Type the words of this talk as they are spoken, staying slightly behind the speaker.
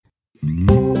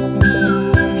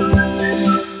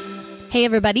Hey,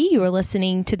 everybody. You are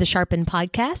listening to the Sharpen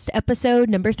Podcast, episode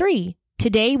number 3.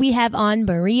 Today, we have on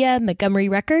Maria Montgomery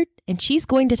Record, and she's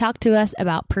going to talk to us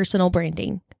about personal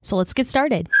branding. So let's get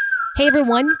started. Hey,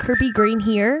 everyone. Kirby Green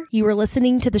here. You are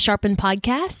listening to the Sharpen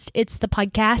Podcast. It's the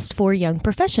podcast for young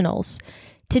professionals.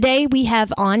 Today, we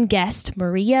have on guest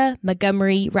Maria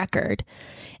Montgomery Record.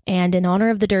 And in honor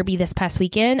of the Derby this past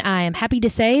weekend, I am happy to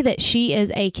say that she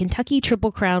is a Kentucky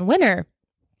Triple Crown winner.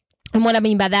 And what I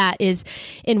mean by that is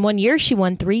in 1 year, she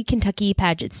won 3 Kentucky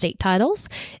pageant state titles,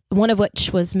 one of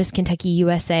which was Miss Kentucky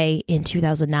USA in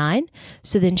 2009.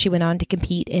 So then she went on to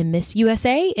compete in Miss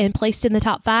USA and placed in the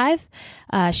top 5.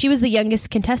 She was the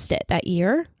youngest contestant that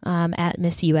year at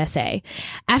Miss USA.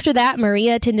 After that,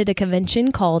 Maria attended a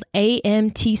convention called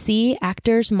AMTC,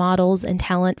 Actors, Models, and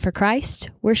Talent for Christ,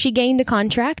 where she gained a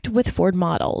contract with Ford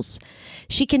Models.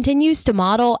 She continues to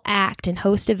model, act, and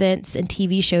host events and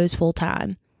TV shows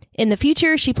full-time. In the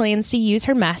future, she plans to use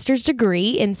her master's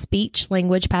degree in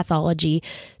speech-language pathology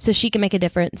so she can make a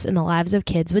difference in the lives of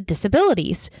kids with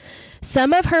disabilities.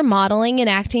 Some of her modeling and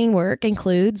acting work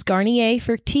includes Garnier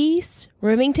Fructis,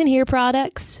 Remington Hair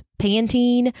Products,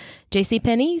 Pantene,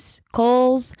 JCPenney's,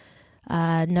 Kohl's,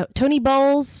 Tony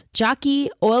Bowles, Jockey,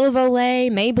 Oil of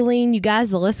Olay, Maybelline, you guys,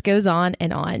 the list goes on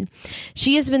and on.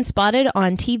 She has been spotted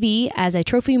on TV as a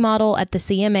trophy model at the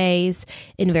CMAs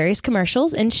in various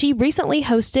commercials, and she recently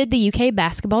hosted the UK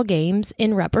basketball games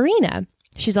in Rupp Arena.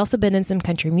 She's also been in some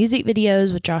country music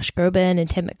videos with Josh Groban and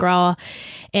Tim McGraw,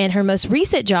 and her most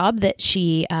recent job that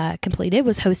she completed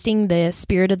was hosting the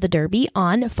Spirit of the Derby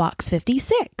on Fox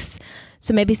 56.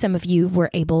 So maybe some of you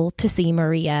were able to see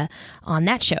Maria on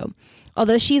that show.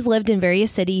 Although she's lived in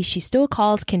various cities, she still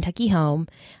calls Kentucky home.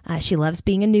 She loves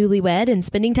being a newlywed and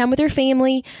spending time with her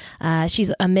family.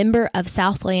 She's a member of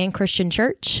Southland Christian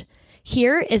Church.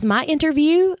 Here is my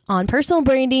interview on personal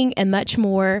branding and much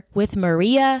more with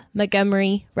Maria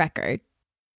Montgomery Record.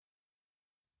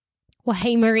 Well,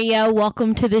 hey, Maria,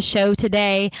 welcome to the show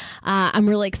today. I'm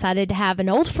really excited to have an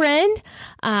old friend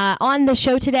on the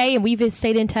show today, and we've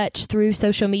stayed in touch through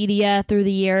social media through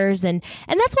the years, and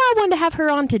that's why I wanted to have her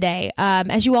on today.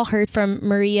 As you all heard from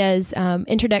Maria's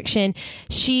introduction,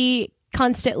 she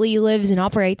constantly lives and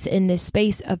operates in this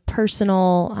space of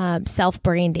personal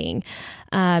self-branding.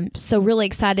 So really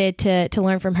excited to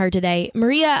learn from her today.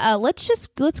 Maria, let's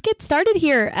get started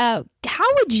here.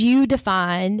 How would you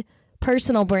define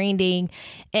personal branding,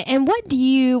 and what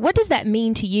does that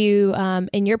mean to you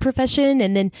in your profession?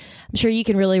 And then I'm sure you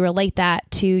can really relate that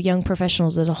to young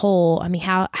professionals as a whole. I mean,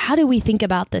 how do we think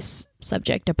about this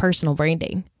subject of personal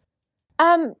branding?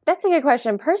 That's a good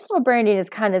question. Personal branding is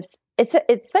kind of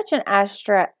it's such an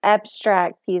abstract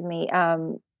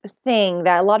thing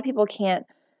that a lot of people can't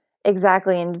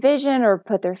exactly envision or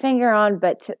put their finger on.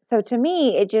 But to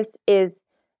me, it just is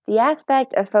the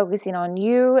aspect of focusing on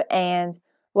you and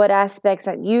what aspects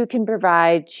that you can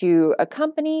provide to a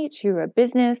company, to a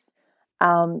business,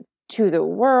 to the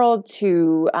world,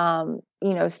 to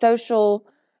social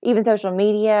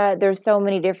media. There's so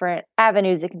many different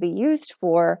avenues it can be used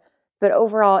for, but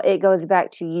overall it goes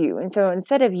back to you. And so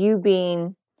instead of you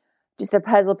being just a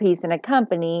puzzle piece in a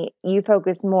company, you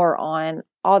focus more on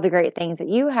all the great things that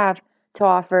you have to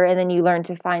offer, and then you learn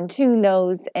to fine tune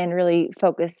those and really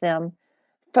focus them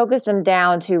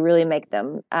down to really make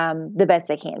them the best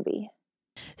they can be.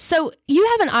 So you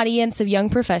have an audience of young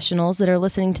professionals that are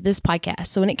listening to this podcast.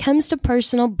 So when it comes to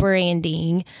personal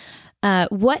branding,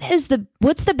 what's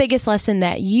the biggest lesson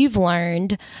that you've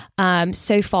learned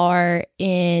so far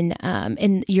in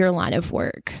your line of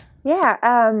work?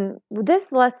 Yeah,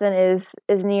 this lesson is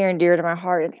near and dear to my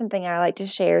heart. It's something I like to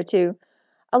share to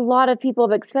a lot of people,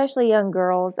 but especially young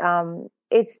girls.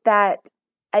 It's that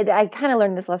I kind of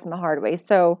learned this lesson the hard way.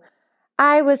 So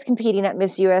I was competing at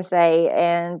Miss USA,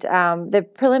 and the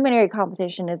preliminary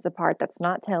competition is the part that's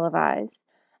not televised.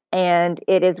 And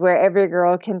it is where every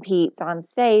girl competes on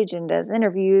stage and does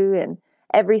interview, and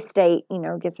every state,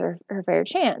 gets her fair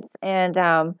chance. And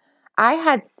I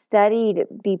had studied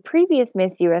the previous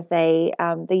Miss USA,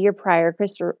 the year prior,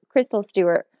 Crystal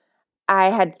Stewart.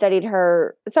 I had studied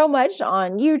her so much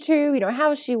on YouTube,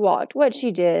 how she walked, what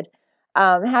she did,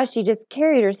 how she just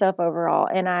carried herself overall.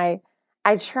 And I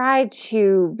tried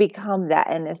to become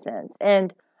that in a sense.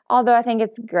 And although I think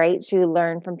it's great to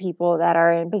learn from people that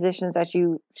are in positions that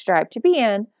you strive to be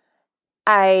in,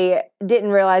 I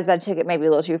didn't realize I took it maybe a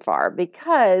little too far,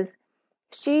 because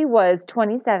she was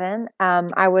 27.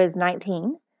 I was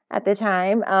 19 at the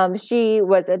time. She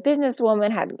was a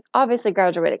businesswoman, had obviously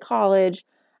graduated college.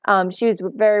 She was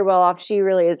very well off. She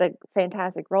really is a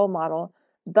fantastic role model.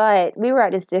 But we were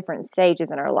at just different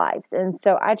stages in our lives. And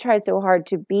so I tried so hard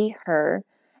to be her.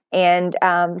 And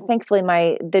thankfully,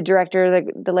 the director,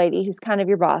 the lady who's kind of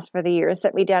your boss for the year,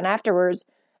 sat me down afterwards,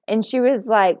 and she was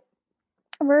like,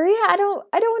 "Maria, I don't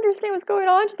understand what's going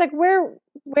on." She's like,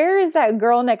 "Where is that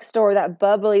girl next door, that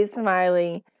bubbly,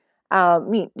 smiley,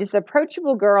 just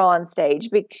approachable girl on stage?"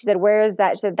 She said, "Where is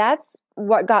that?" She said, "That's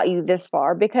what got you this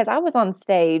far." Because I was on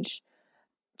stage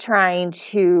trying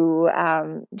to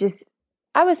just,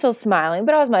 I was still smiling,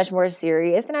 but I was much more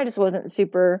serious, and I just wasn't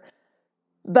super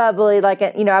bubbly. Like,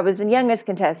 I was the youngest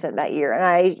contestant that year, and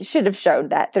I should have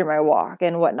showed that through my walk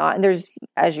and whatnot. And there's,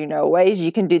 as you know, ways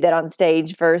you can do that on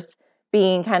stage versus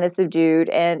being kind of subdued.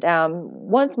 And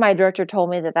once my director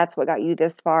told me that that's what got you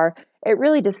this far, it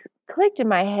really just clicked in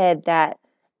my head that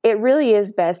it really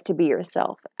is best to be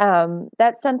yourself.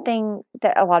 That's something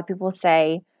that a lot of people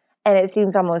say, and it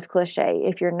seems almost cliche.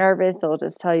 If you're nervous, they'll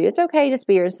just tell you it's okay, just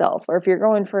be yourself. Or if you're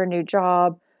going for a new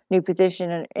job, new position,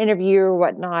 an interview or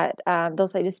whatnot, they'll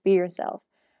say just be yourself.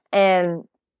 And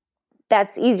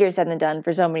that's easier said than done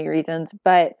for so many reasons,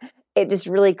 but it just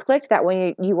really clicked that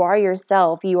when you are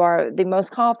yourself, you are the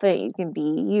most confident you can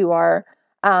be. You are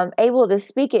able to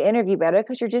speak at interview better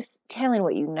because you're just telling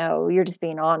what you know. You're just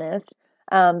being honest.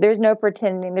 There's no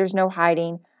pretending. There's no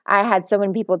hiding. I had so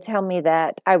many people tell me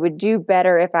that I would do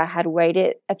better if I had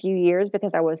waited a few years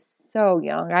because I was so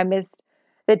young. I missed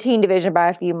the teen division by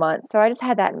a few months. So I just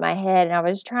had that in my head, and I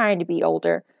was trying to be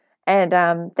older. And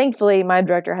thankfully, my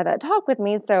director had that talk with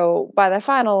me. So by the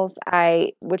finals,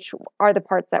 which are the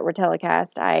parts that were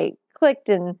telecast, I clicked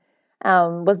and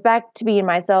was back to being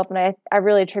myself. And I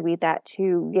really attribute that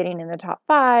to getting in the top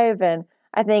 5. And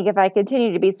I think if I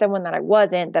continued to be someone that I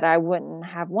wasn't, that I wouldn't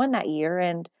have won that year.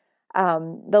 And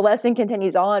the lesson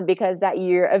continues on because that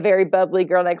year, a very bubbly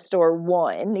girl next door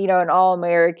won, an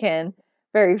all-American,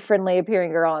 very friendly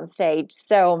appearing girl on stage.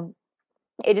 So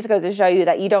it just goes to show you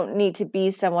that you don't need to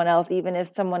be someone else, even if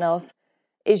someone else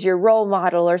is your role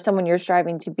model or someone you're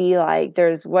striving to be like.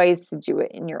 There's ways to do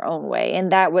it in your own way.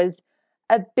 And that was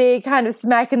a big kind of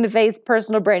smack in the face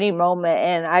personal branding moment.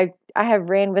 And I have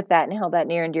ran with that and held that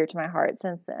near and dear to my heart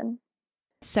since then.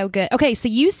 So good. Okay, so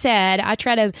you said I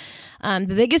try to.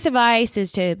 The biggest advice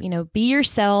is to be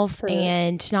yourself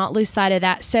and not lose sight of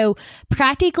that. So,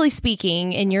 practically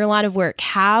speaking, in your line of work,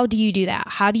 how do you do that?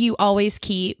 How do you always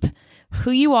keep who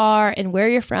you are and where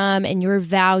you're from and your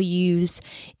values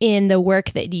in the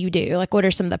work that you do? Like, what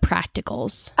are some of the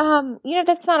practicals?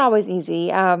 That's not always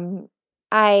easy.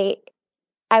 I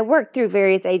work through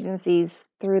various agencies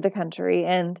through the country,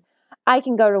 and I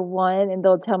can go to one and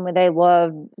they'll tell me they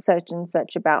love such and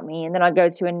such about me. And then I'll go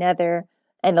to another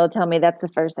and they'll tell me that's the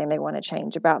first thing they want to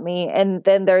change about me. And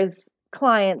then there's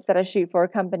clients that I shoot for,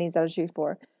 companies that I shoot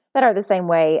for that are the same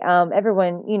way.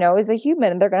 Everyone, is a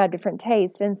human and they're going to have different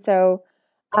tastes. And so,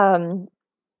 again,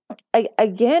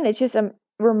 it's just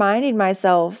reminding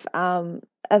myself of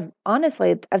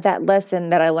honestly of that lesson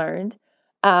that I learned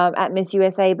at Miss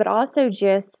USA, but also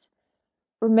just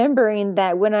remembering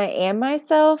that when I am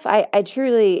myself, I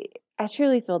truly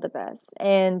feel the best.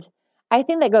 And I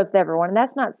think that goes to everyone. And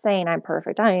that's not saying I'm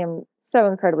perfect. I am so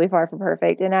incredibly far from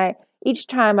perfect. And each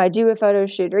time I do a photo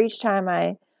shoot or each time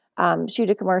I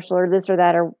shoot a commercial or this or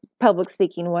that or public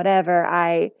speaking,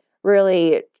 whatever,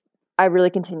 really, I really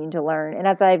continue to learn. And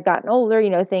as I've gotten older,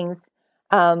 things,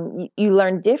 you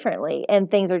learn differently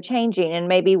and things are changing. And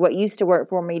maybe what used to work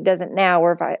for me doesn't now,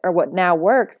 or what now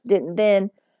works didn't then.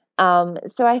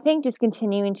 So I think just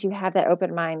continuing to have that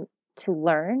open mind to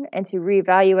learn and to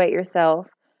reevaluate yourself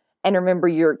and remember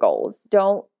your goals.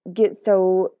 Don't get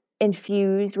so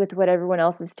infused with what everyone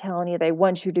else is telling you they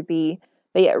want you to be,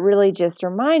 but yet really just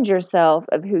remind yourself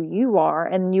of who you are,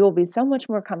 and you will be so much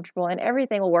more comfortable and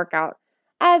everything will work out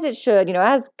as it should,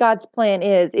 as God's plan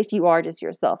is, if you are just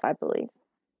yourself, I believe.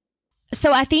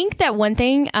 So I think that one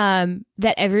thing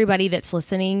that everybody that's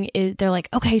listening is, they're like,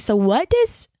 okay, so what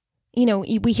does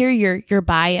we hear your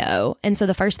bio. And so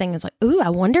the first thing is like, ooh, I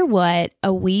wonder what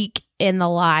a week in the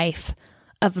life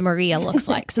of Maria looks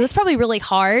like. So that's probably really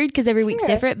hard because every week's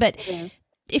different. But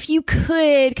if you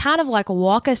could kind of like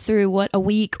walk us through what a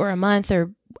week or a month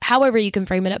or however you can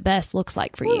frame it up best looks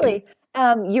like for you.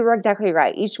 You were exactly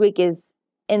right. Each week is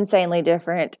insanely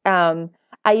different.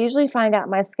 I usually find out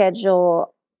my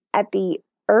schedule at the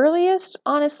earliest,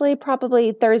 honestly,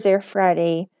 probably Thursday or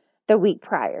Friday the week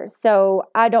prior. So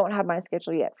I don't have my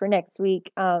schedule yet for next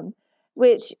week,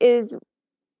 which is,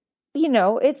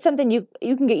 it's something you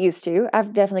can get used to.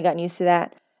 I've definitely gotten used to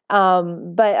that.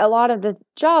 But a lot of the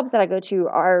jobs that I go to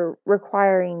are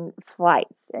requiring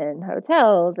flights and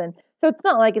hotels. And so it's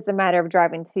not like it's a matter of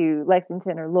driving to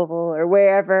Lexington or Louisville or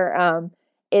wherever.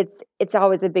 It's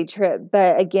always a big trip.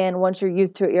 But again, once you're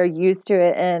used to it, you're used to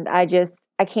it. And I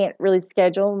I can't really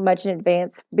schedule much in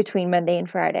advance between Monday and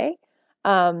Friday.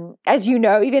 As you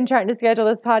know, even trying to schedule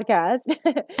this podcast.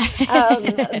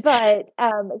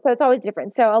 So it's always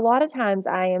different. So a lot of times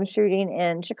I am shooting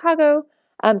in Chicago,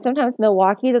 sometimes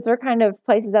Milwaukee. Those are kind of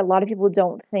places that a lot of people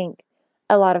don't think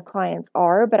a lot of clients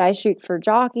are, but I shoot for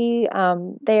Jockey,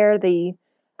 there,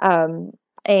 um,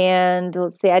 and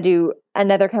let's see, I do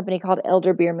another company called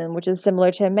Elder Beerman, which is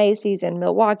similar to Macy's in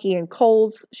Milwaukee, and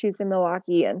Kohl's shoots in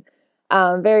Milwaukee, and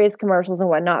various commercials and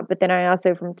whatnot. But then I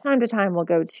also, from time to time, will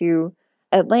go to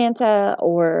Atlanta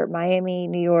or Miami,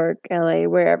 New York, LA,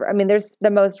 wherever. I mean, there's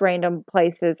the most random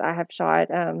places I have shot.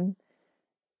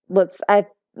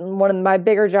 One of my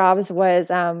bigger jobs was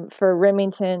for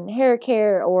Remington Hair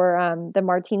Care, or the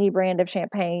Martini brand of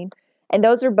champagne. And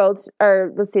those are both,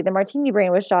 or let's see, the Martini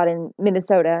brand was shot in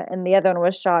Minnesota, and the other one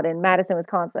was shot in Madison,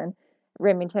 Wisconsin.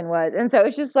 Remington was. And so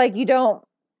it's just like you don't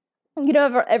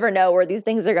ever know where these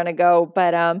things are going to go,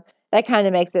 but that kind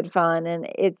of makes it fun, and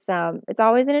it's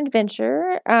always an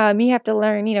adventure. You have to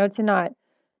learn, to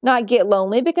not get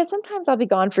lonely, because sometimes I'll be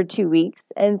gone for 2 weeks,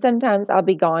 and sometimes I'll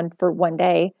be gone for one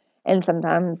day, and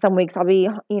sometimes some weeks I'll be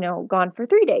gone for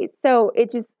 3 days. So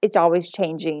it's always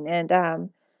changing, and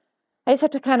I just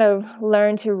have to kind of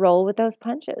learn to roll with those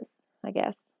punches, I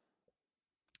guess.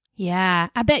 Yeah,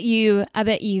 I bet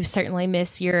you certainly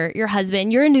miss your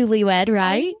husband. You're a newlywed,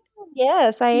 right?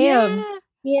 Yes, I am. Yeah.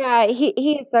 Yeah, he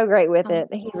is so great with Oh,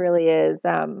 it. He really is.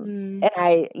 mm.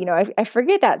 And I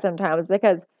forget that sometimes,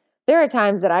 because there are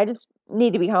times that I just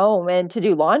need to be home and to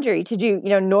do laundry, to do,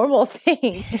 normal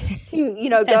things, to,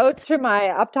 go Yes. to my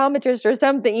optometrist or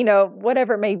something,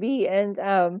 whatever it may be.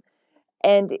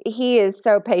 And he is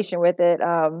so patient with it.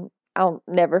 I'll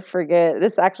never forget.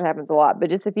 This actually happens a lot,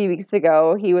 but just a few weeks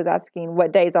ago, he was asking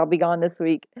what days I'll be gone this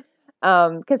week.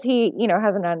 Because he,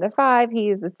 has a 9 to 5.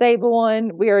 He's the stable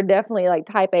one. We are definitely like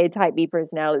type A, type B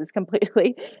personalities,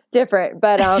 completely different.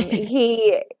 But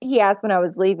he asked when I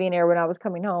was leaving or when I was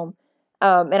coming home.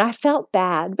 And I felt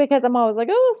bad, because I'm always like,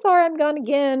 oh, sorry, I'm gone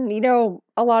again,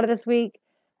 a lot of this week.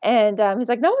 And he's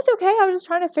like, no, it's okay. I was just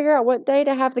trying to figure out what day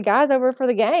to have the guys over for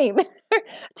the game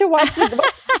to watch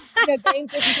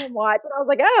games they can come watch. And I was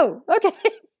like, oh, okay,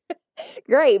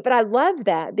 great. But I love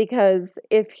that, because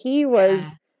if he was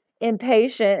Yeah.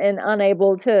 impatient and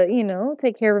unable to,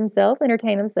 take care of himself,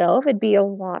 entertain himself, it'd be a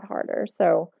lot harder.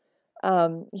 So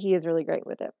he is really great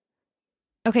with it.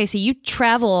 Okay, so you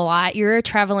travel a lot. You're a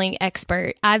traveling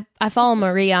expert. I follow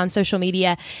Maria on social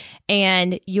media,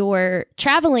 and your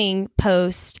traveling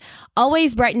posts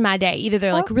always brighten my day. Either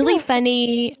they're like really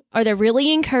funny, or they're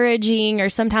really encouraging, or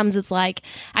sometimes it's like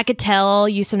I could tell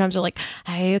you sometimes are like,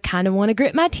 I kind of want to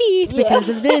grit my teeth because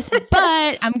of this,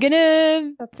 but I'm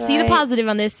gonna see the positive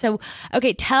on this. So,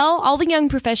 okay, tell all the young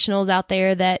professionals out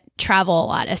there that travel a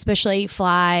lot, especially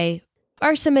fly,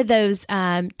 are some of those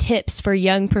tips for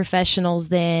young professionals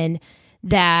then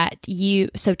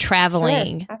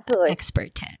traveling Sure, absolutely.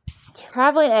 expert tips?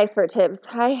 Traveling expert tips.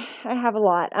 I have a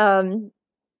lot.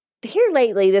 Here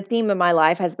lately, the theme of my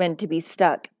life has been to be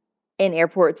stuck in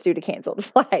airports due to canceled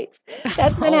flights.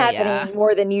 That's been Oh, yeah. happening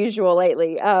more than usual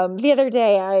lately. The other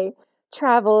day I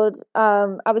traveled.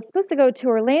 I was supposed to go to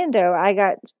Orlando. I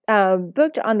got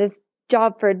booked on this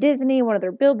job for Disney, one of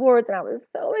their billboards, and I was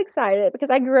so excited because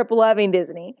I grew up loving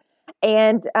Disney.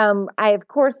 And I, of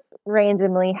course,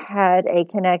 randomly had a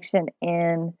connection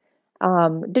in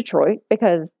Detroit,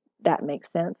 because that makes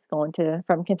sense, going to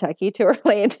from Kentucky to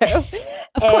Orlando.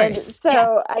 Of And course. Yeah.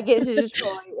 so I get to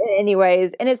Detroit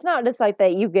anyways, and it's not just like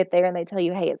that. You get there and they tell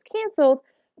you, hey, it's canceled.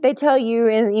 They tell you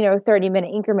in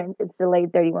 30-minute increments, it's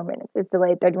delayed 30 more minutes. It's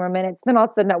delayed 30 more minutes. Then all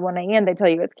of a sudden at 1 a.m. they tell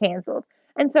you it's canceled.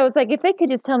 And so it's like, if they could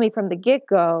just tell me from the get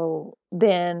go,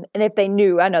 then, and if they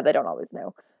knew, I know they don't always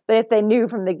know, but if they knew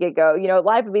from the get go,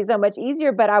 life would be so much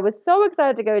easier. But I was so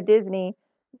excited to go to Disney.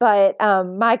 But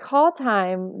my call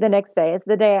time the next day, is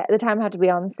the time I had to be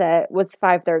on set, was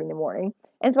 5:30 in the morning.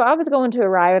 And so I was going to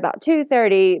arrive about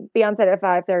 2:30, be on set at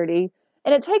 5:30.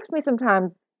 And it takes me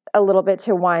sometimes a little bit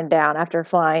to wind down after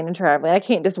flying and traveling. I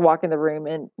can't just walk in the room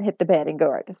and hit the bed and go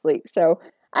right to sleep. So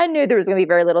I knew there was going to be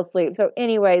very little sleep. So,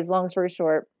 anyways, long story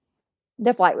short,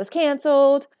 the flight was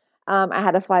canceled. I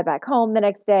had to fly back home the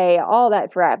next day, all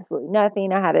that for absolutely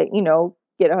nothing. I had to,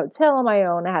 get a hotel on my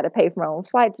own. I had to pay for my own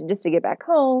flight just to get back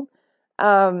home.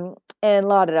 And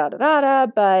la da da da da da.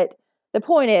 But the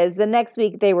point is, the next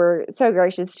week they were so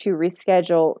gracious to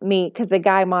reschedule me, because the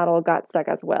guy model got stuck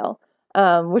as well,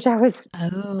 which I was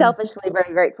Oh, selfishly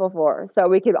very grateful for. So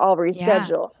we could all yeah.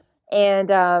 reschedule.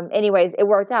 And anyways, it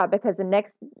worked out because the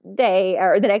next day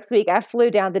or the next week, I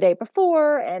flew down the day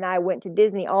before and I went to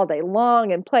Disney all day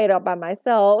long and played all by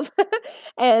myself.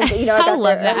 And, I I got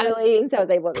love there that. early, and so I was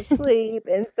able to sleep.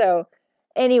 And so,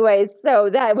 anyways, so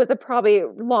that was a probably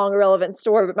long, irrelevant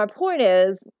story. But my point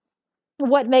is,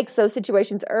 what makes those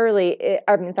situations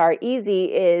easy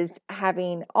is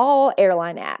having all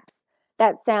airline apps.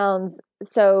 That sounds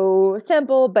so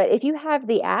simple, but if you have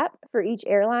the app for each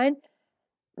airline,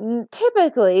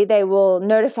 typically they will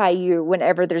notify you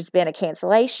whenever there's been a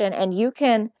cancellation, and you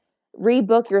can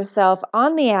rebook yourself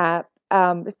on the app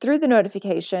through the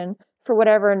notification for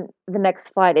whatever the next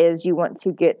flight is you want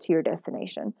to get to your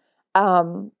destination.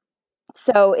 Um,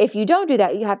 so if you don't do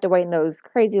that, you have to wait in those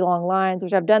crazy long lines,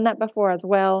 which I've done that before as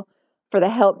well for the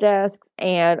help desks,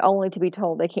 and only to be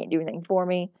told they can't do anything for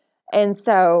me. And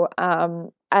so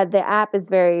the app is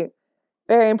very,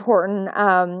 very important.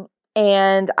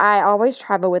 And I always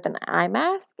travel with an eye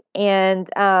mask and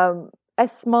a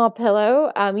small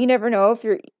pillow. You never know if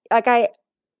you're like I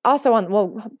also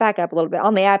well, back up a little bit.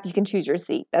 On the app, you can choose your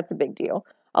seat. That's a big deal.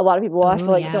 A lot of people, I Oh,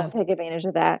 feel like, yeah. don't take advantage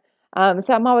of that.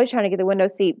 So I'm always trying to get the window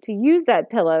seat to use that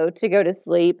pillow to go to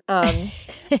sleep. And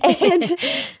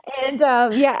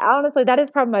yeah, honestly, that is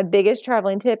probably my biggest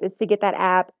traveling tip is to get that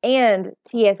app and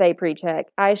TSA pre-check.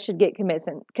 I should get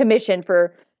commission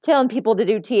for telling people to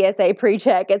do TSA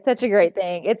pre-check. It's such a great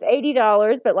thing. It's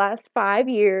 $80, but lasts 5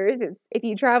 years. If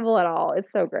you travel at all,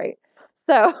 it's so great.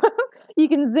 So you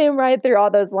can zoom right through all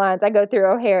those lines. I go through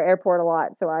O'Hare Airport a lot,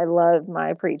 so I love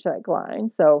my pre-check line.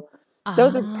 So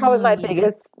those are probably Oh, my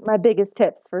yeah. biggest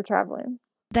tips for traveling.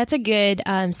 That's a good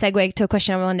segue to a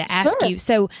question I wanted to ask Sure. you.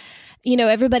 So,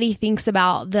 everybody thinks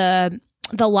about the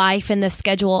life and the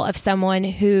schedule of someone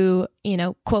who,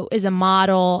 quote, is a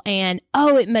model and,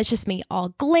 oh, it must just be all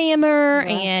glamour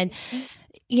Right. and,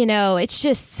 it's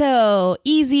just so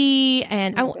easy.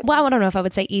 And I don't know if I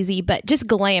would say easy, but just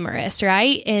glamorous,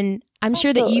 right? And I'm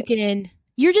sure that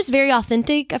you're just very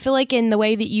authentic, I feel like, in the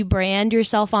way that you brand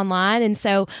yourself online. And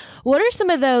so what are some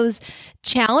of those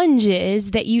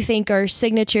challenges that you think are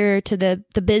signature to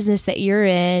the business that you're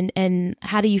in? And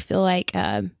how do you feel like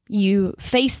you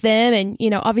face them? And,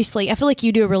 obviously, I feel like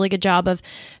you do a really good job of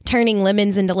turning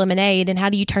lemons into lemonade. And how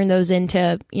do you turn those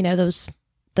into,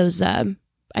 those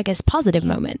I guess, positive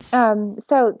moments?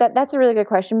 So that's a really good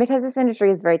question because this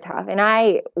industry is very tough, and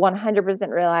I 100%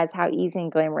 realize how easy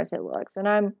and glamorous it looks.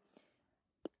 And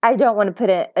I don't want to put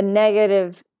a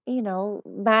negative,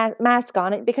 mask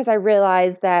on it because I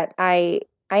realize that I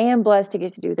am blessed to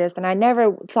get to do this, and I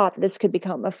never thought that this could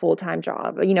become a full-time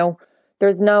job.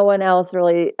 There's no one else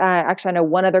really. Actually, I know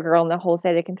one other girl in the whole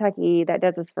state of Kentucky that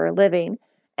does this for a living,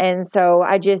 and so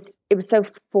it was so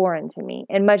foreign to me,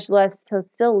 and much less to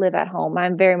still live at home.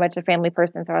 I'm very much a family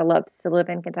person, so I love to live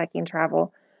in Kentucky and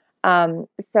travel.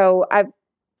 So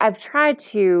I've tried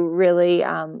to really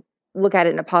look at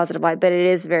it in a positive light, but it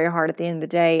is very hard at the end of the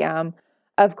day.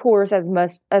 Of course, as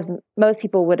most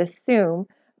people would assume,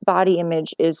 body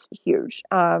image is huge.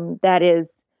 That is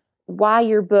why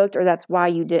you're booked, or that's why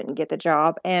you didn't get the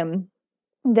job. And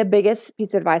the biggest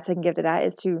piece of advice I can give to that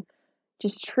is to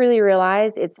just truly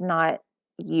realize it's not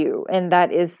you. And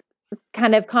that is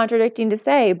kind of contradicting to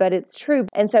say, but it's true.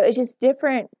 And so it's just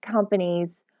different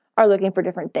companies are looking for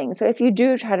different things. So if you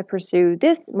do try to pursue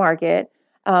this market,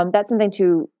 that's something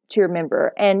to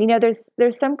remember. And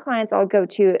there's some clients I'll go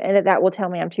to and that will tell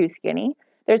me I'm too skinny.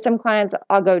 There's some clients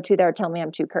I'll go to that are telling me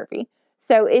I'm too curvy.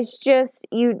 So it's just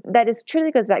that is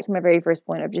truly goes back to my very first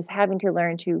point of just having to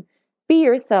learn to be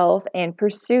yourself and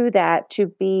pursue that to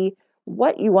be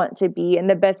what you want to be and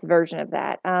the best version of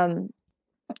that.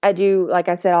 I do, like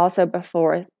I said also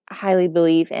before, highly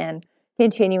believe in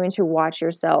continuing to watch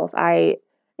yourself. When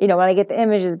I get the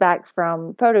images back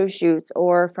from photo shoots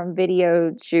or from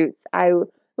video shoots, I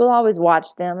will always watch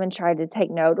them and try to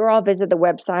take note, or I'll visit the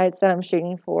websites that I'm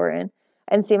shooting for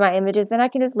and see my images, and I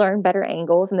can just learn better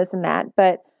angles and this and that.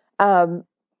 But um,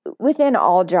 within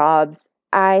all jobs,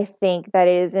 I think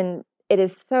it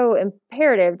is so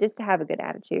imperative just to have a good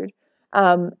attitude.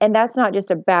 And that's not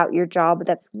just about your job, but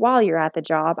that's while you're at the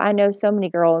job. I know so many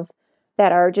girls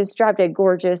that are just drop dead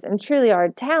gorgeous and truly are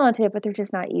talented, but they're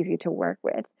just not easy to work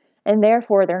with. And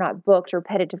therefore they're not booked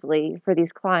repetitively for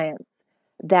these clients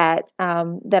that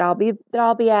I'll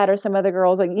be at, or some other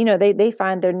girls, like, they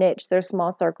find their niche, their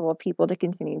small circle of people to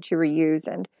continue to reuse.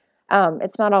 And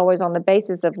it's not always on the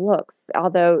basis of looks,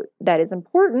 although that is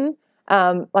important,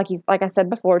 like I said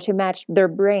before, to match their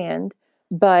brand.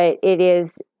 But it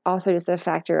is also just a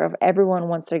factor of everyone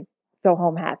wants to go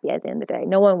home happy at the end of the day.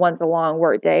 No one wants a long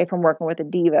work day from working with a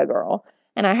diva girl.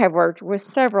 and I have worked with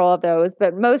several of those,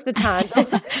 but most of the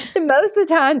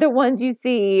time, the ones you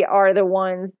see are the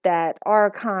ones that are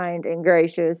kind and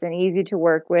gracious and easy to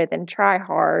work with and try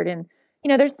hard. And,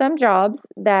 there's some jobs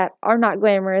that are not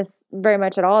glamorous very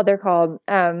much at all. They're called,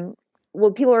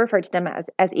 people refer to them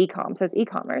as e-com. So it's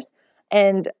e-commerce.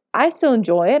 And I still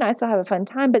enjoy it. I still have a fun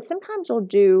time, but sometimes you'll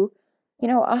do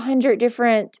 100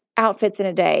 different outfits in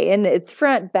a day, and it's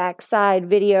front, back, side,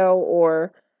 video,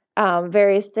 or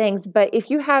various things. But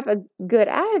if you have a good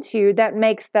attitude, that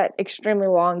makes that extremely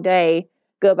long day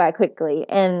go by quickly.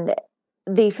 And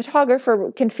the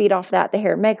photographer can feed off that. The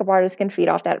hair and makeup artist can feed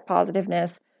off that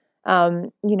positiveness.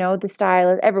 The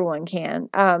stylist, everyone can.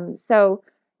 So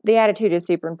the attitude is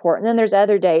super important. Then there's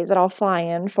other days that I'll fly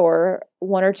in for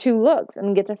 1 or 2 looks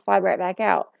and get to fly right back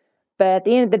out. But at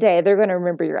the end of the day, they're going to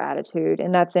remember your attitude,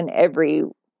 and that's in every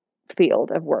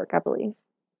field of work, I believe.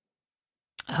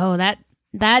 Oh,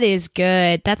 that is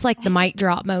good. That's like the mic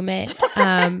drop moment.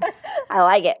 I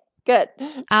like it. Good.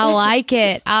 I like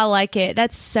it.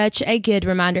 That's such a good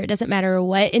reminder. It doesn't matter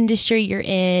what industry you're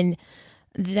in,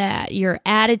 that your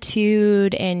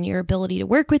attitude and your ability to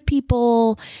work with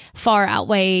people far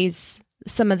outweighs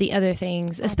some of the other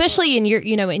things, especially in your,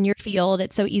 in your field.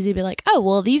 It's so easy to be like, oh,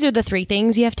 well, these are the 3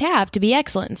 things you have to be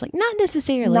excellent. It's like, not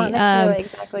necessarily.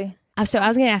 Exactly. So I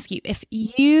was going to ask you, if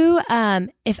you're going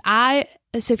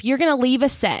to leave a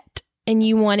set and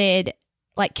you wanted,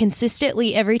 like,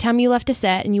 consistently every time you left a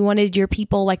set, and you wanted your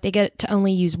people, like, they get to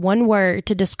only use one word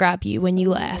to describe you when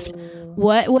you left,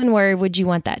 what one word would you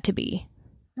want that to be?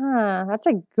 That's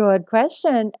a good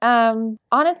question.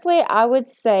 Honestly, I would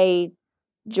say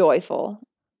joyful,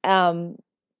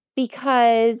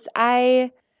 because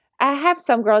I have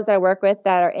some girls that I work with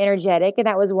that are energetic, and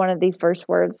that was one of the first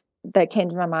words that came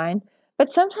to my mind.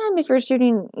 But sometimes if you're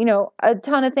shooting, a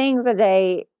ton of things a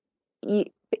day,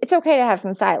 it's okay to have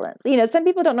some silence. Some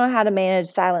people don't know how to manage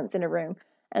silence in a room,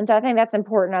 and so I think that's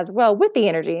important as well with the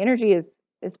energy. Energy is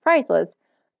priceless,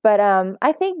 but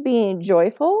I think being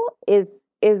joyful is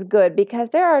good, because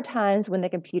there are times when the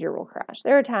computer will crash.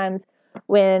 There are times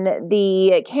when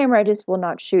the camera just will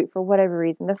not shoot for whatever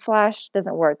reason. The flash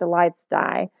doesn't work. The lights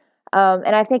die.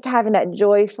 And I think having that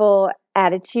joyful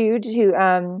attitude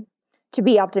to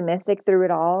be optimistic through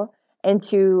it all, and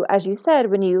to, as you said,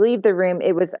 when you leave the room,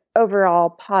 it was overall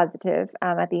positive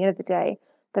at the end of the day,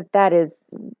 that is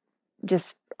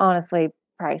just honestly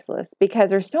priceless, because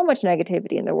there's so much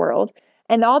negativity in the world.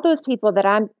 And all those people that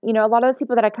a lot of those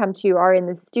people that I come to are in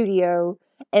the studio,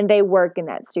 and they work in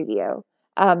that studio.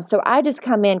 So I just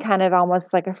come in kind of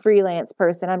almost like a freelance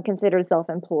person. I'm considered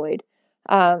self-employed.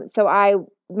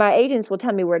 My agents will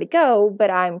tell me where to go, but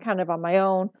I'm kind of on my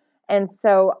own. And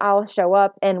so I'll show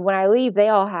up, and when I leave, they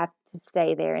all have to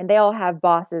stay there, and they all have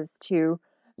bosses to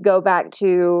go back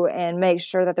to and make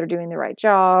sure that they're doing the right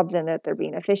jobs and that they're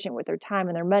being efficient with their time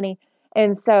and their money.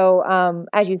 And so,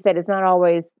 as you said, it's not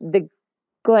always the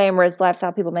glamorous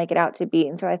lifestyle people make it out to be.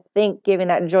 And so I think giving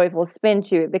that joyful spin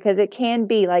to it, because it can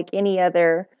be like any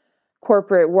other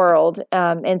corporate world,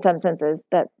 in some senses,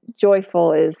 that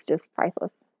joyful is just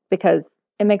priceless, because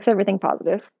it makes everything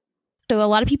positive. So a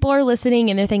lot of people are listening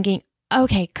and they're thinking,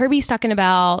 okay, Kirby's talking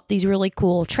about these really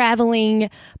cool traveling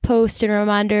posts and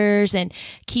reminders and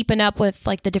keeping up with,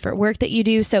 like, the different work that you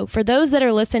do. So for those that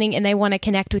are listening and they want to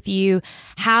connect with you,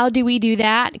 how do we do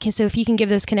that? So if you can give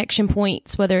those connection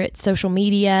points, whether it's social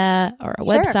media or a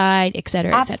website, et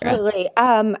cetera, et cetera. Absolutely.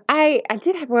 I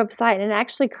did have a website, and it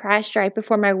actually crashed right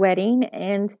before my wedding.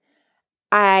 And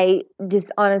I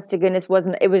just, honest to goodness,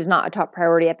 it was not a top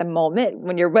priority at the moment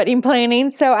when you're wedding planning.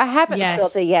 So I haven't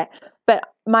built it yet. But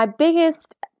my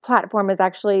biggest platform is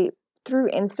actually through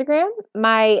Instagram.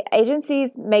 My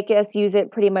agencies make us use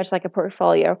it pretty much like a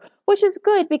portfolio, which is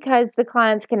good, because the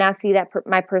clients can now see that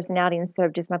my personality instead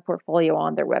of just my portfolio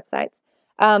on their websites.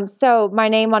 So my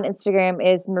name on Instagram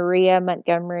is Maria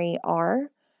Montgomery R.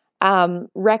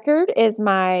 Record is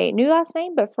my new last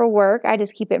name, but for work, I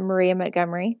just keep it Maria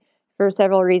Montgomery for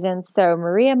several reasons. So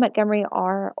Maria Montgomery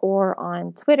R, or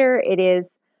on Twitter, it is,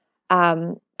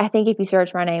 I think if you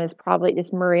search my name, it's probably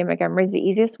just Maria Montgomery is the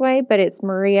easiest way, but it's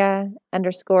Maria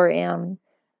 _M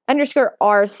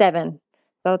 _R7.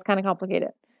 So it's kind of complicated.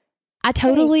 I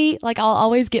totally, like, I'll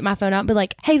always get my phone out and be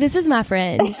like, hey, this is my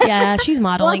friend. Yeah, she's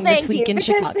modeling this week in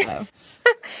Chicago.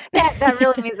 that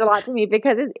really means a lot to me,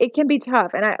 because it can be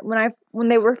tough. And when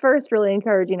they were first really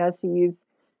encouraging us to use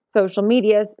social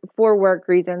media for work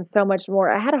reasons so much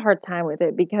more, I had a hard time with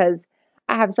it, because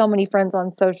I have so many friends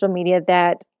on social media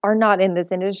that are not in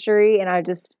this industry, and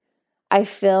I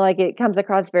feel like it comes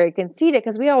across very conceited,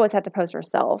 because we always have to post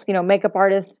ourselves. Makeup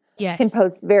artists can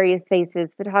post various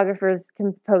faces, photographers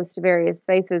can post various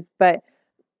faces, but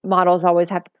models always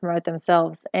have to promote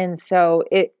themselves. And so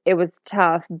it was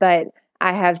tough, but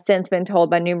I have since been told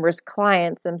by numerous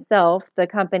clients themselves, the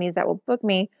companies that will book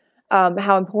me,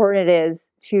 how important it is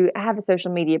to have a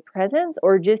social media presence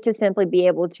or just to simply be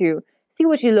able to see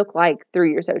what you look like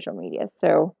through your social media.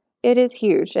 So it is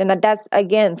huge. And that's,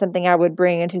 again, something I would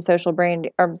bring into social brand,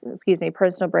 or excuse me,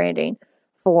 personal branding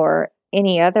for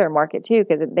any other market too,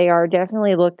 because they are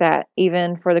definitely looked at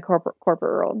even for the corporate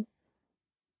world.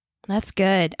 That's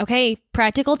good. Okay,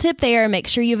 practical tip there. Make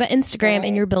sure you have an Instagram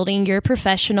and you're building your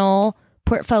professional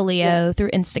portfolio through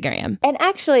Instagram. And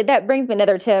actually, that brings me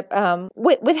another tip.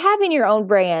 With having your own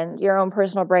brand, your own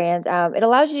personal brand, it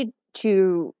allows you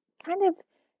to kind of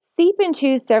seep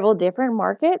into several different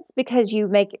markets because you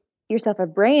make yourself a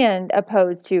brand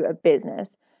opposed to a business.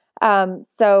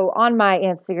 So on my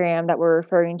Instagram that we're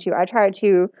referring to, I try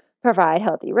to provide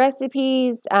healthy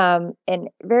recipes and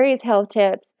various health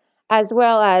tips, as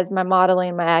well as my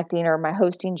modeling, my acting, or my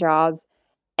hosting jobs.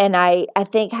 And I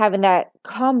think having that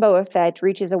combo effect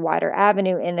reaches a wider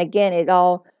avenue. And again, it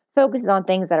all focuses on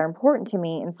things that are important to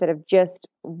me instead of just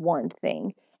one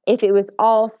thing. If it was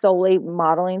all solely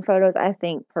modeling photos, I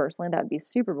think personally that would be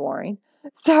super boring.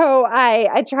 So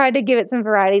I try to give it some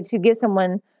variety to give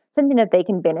someone something that they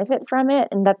can benefit from it.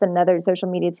 And that's another social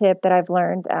media tip that I've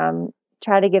learned.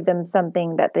 Try to give them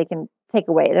something that they can take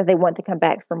away, that they want to come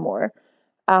back for more.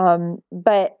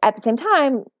 But at the same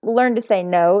time, learn to say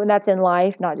no, and that's in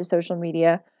life, not just social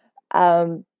media.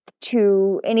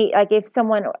 To any, like if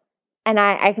someone, and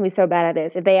I can be so bad at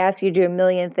this, if they ask you to do a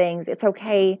million things, it's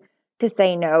okay to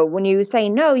say no. When you say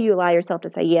no, you allow yourself to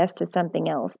say yes to something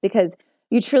else because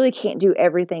you truly can't do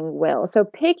everything well. So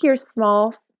pick your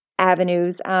small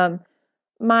avenues.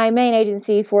 My main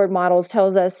agency, Ford Models,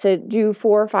 tells us to do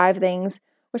 4 or 5 things,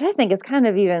 which I think is kind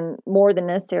of even more than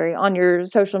necessary on your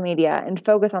social media and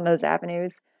focus on those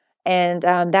avenues. And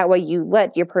that way you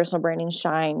let your personal branding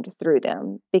shine through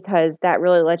them because that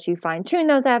really lets you fine tune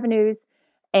those avenues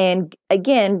and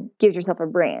again, gives yourself a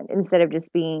brand instead of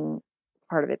just being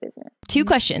part of a business. 2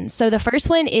 questions. So the first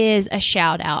one is a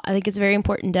shout out. I think it's very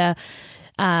important to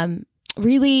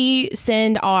really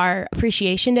send our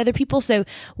appreciation to other people. So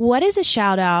what is a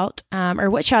shout out or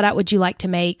what shout out would you like to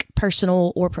make,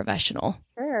 personal or professional?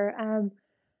 Sure.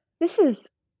 This is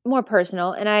more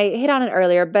personal and I hit on it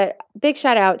earlier, but big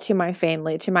shout out to my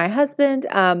family, to my husband,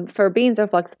 for being so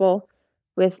flexible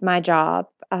with my job.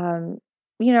 You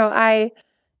know,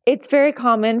 it's very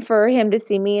common for him to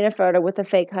see me in a photo with a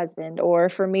fake husband or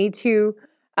for me to,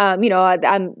 I'm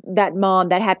that mom,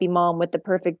 that happy mom with the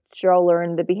perfect stroller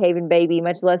and the behaving baby,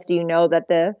 much less do you know that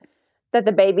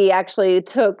the baby actually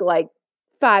took like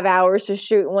 5 hours to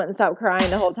shoot and wouldn't stop crying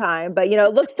the whole time. But,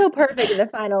 it looks so perfect in the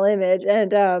final image.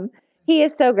 And he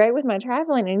is so great with my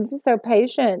traveling and he's just so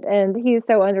patient and he's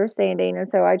so understanding. And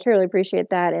so I truly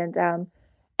appreciate that.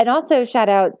 And also shout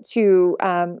out to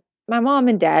my mom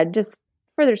and dad just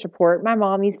for their support. My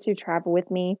mom used to travel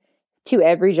with me to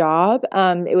every job.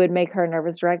 It would make her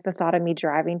nervous wreck the thought of me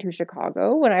driving to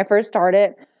Chicago. When I first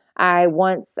started, I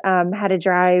once had to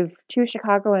drive to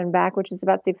Chicago and back, which is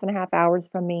about 6.5 hours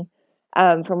from me,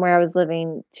 from where I was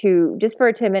living to just for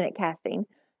a 10-minute casting.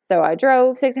 So I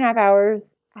drove 6.5 hours,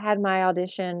 had my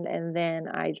audition, and then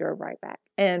I drove right back.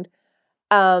 And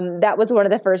that was one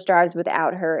of the first drives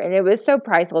without her. And it was so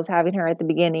priceless having her at the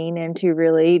beginning and to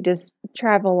really just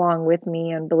travel along with me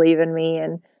and believe in me.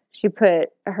 And she put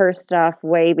her stuff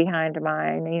way behind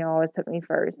mine, always put me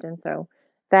first. And so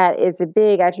that is a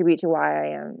big attribute to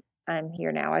why I'm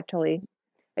here now. I totally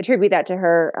attribute that to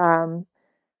her.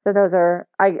 So those are,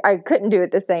 I couldn't do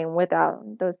it the same without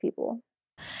those people.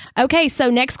 Okay, so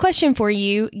next question for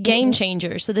you, game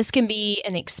changer. So this can be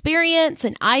an experience,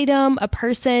 an item, a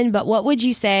person, but what would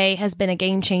you say has been a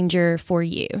game changer for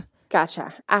you?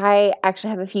 Gotcha. I actually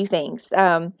have a few things.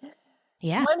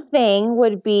 Yeah. One thing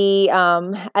would be,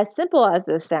 as simple as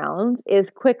this sounds, is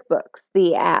QuickBooks,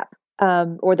 the app,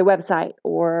 or the website,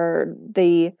 or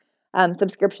the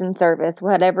subscription service,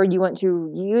 whatever you want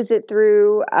to use it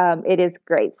through. It is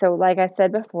great. So, like I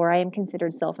said before, I am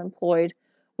considered self-employed,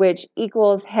 which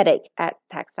equals headache at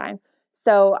tax time.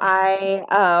 So I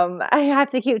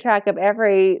have to keep track of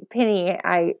every penny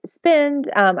I spend.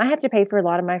 I have to pay for a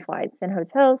lot of my flights and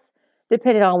hotels,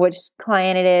 depending on which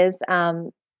client it is.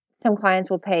 Some clients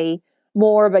will pay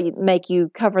more, but make you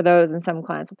cover those, and some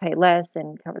clients will pay less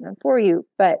and cover them for you.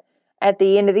 But at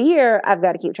the end of the year, I've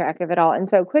got to keep track of it all. And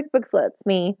so QuickBooks lets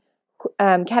me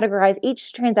categorize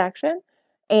each transaction.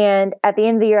 And at the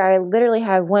end of the year, I literally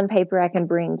have one paper I can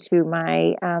bring to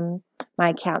my my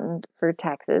accountant for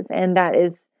taxes, and that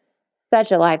is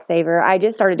such a lifesaver. I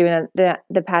just started doing it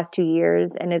the past 2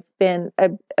 years, and it's been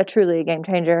a truly a game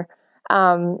changer.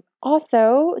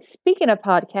 Also, speaking of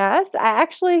podcasts, I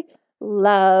actually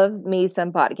love me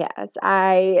some podcasts.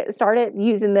 I started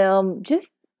using them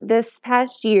just this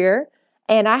past year,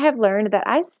 and I have learned that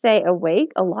I stay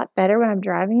awake a lot better when I'm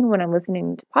driving, when I'm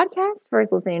listening to podcasts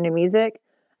versus listening to music.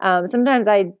 Sometimes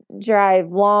I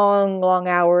drive long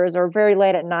hours or very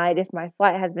late at night if my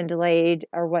flight has been delayed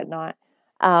or whatnot.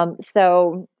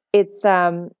 So it's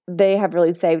they have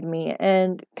really saved me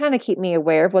and kind of keep me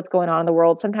aware of what's going on in the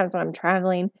world. Sometimes when I'm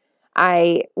traveling,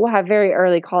 I will have very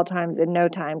early call times and no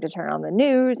time to turn on the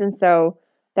news, and so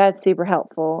that's super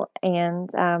helpful. And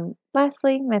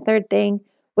lastly, my third thing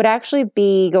would actually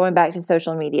be going back to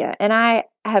social media. And I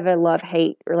have a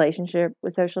love-hate relationship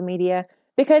with social media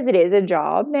because it is a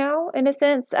job now, in a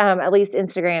sense. At least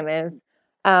Instagram is.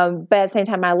 But at the same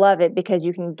time, I love it because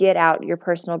you can get out your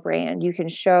personal brand. You can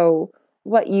show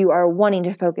what you are wanting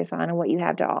to focus on and what you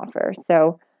have to offer.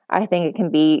 So I think it can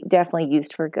be definitely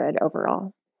used for good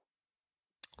overall.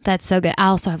 That's so good. I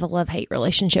also have a love-hate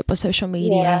relationship with social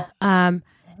media. Yeah.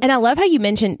 And I love how you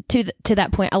mentioned to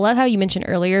that point. I love how you mentioned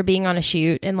earlier being on a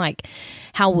shoot and like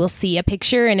how we'll see a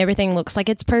picture and everything looks like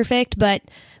it's perfect, but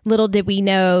little did we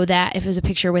know that if it was a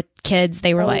picture with kids,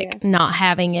 they were not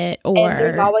having it. Or and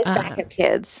there's always backup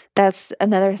kids. That's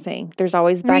another thing. There's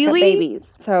always backup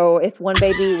babies. So if one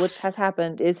baby, which has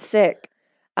happened, is sick,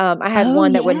 I had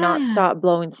one that would not stop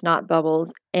blowing snot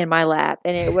bubbles in my lap.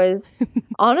 And it was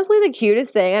honestly the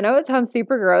cutest thing. I know it sounds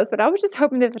super gross, but I was just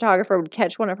hoping the photographer would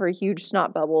catch one of her huge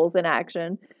snot bubbles in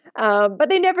action. But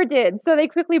they never did. So they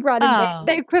quickly brought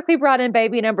in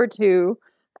baby number 2.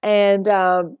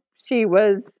 And she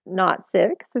was not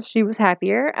sick, so she was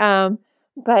happier.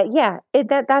 But yeah,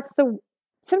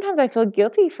 sometimes I feel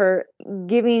guilty for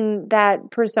giving that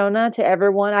persona to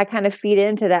everyone. I kind of feed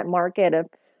into that market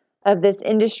of this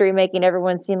industry, making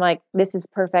everyone seem like this is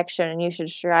perfection and you should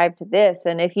strive to this.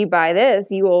 And if you buy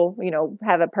this, you will,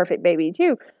 have a perfect baby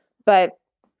too. But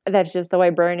that's just the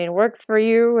way branding works for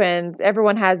you. And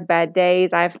everyone has bad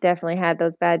days. I've definitely had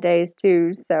those bad days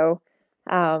too. So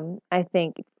I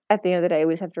think at the end of the day,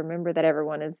 we just have to remember that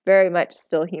everyone is very much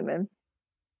still human.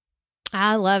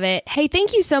 I love it. Hey,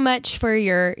 thank you so much for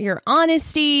your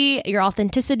honesty, your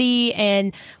authenticity.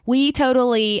 And I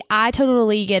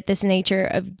totally get this nature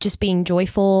of just being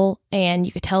joyful. And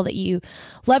you could tell that you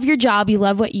love your job. You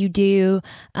love what you do.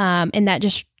 And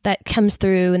that comes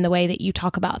through in the way that you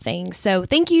talk about things. So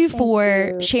thank you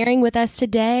for sharing with us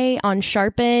today on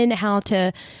Sharpen, how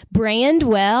to brand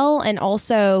well, and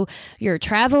also your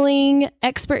traveling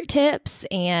expert tips,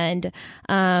 and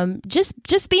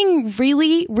just being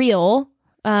really real,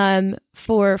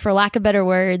 for lack of better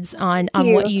words, on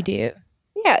what you do.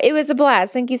 Yeah, it was a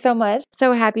blast. Thank you so much.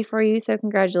 So happy for you. So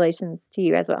congratulations to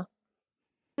you as well.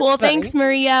 Well, thanks,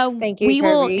 Maria. Thank you.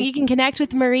 You can connect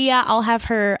with Maria. I'll have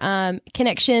her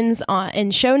connections in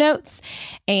show notes.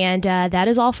 And that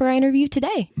is all for our interview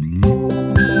today.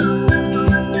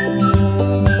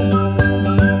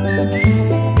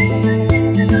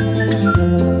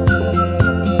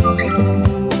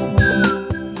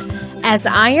 As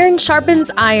iron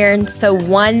sharpens iron, so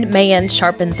one man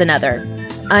sharpens another.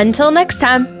 Until next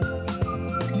time.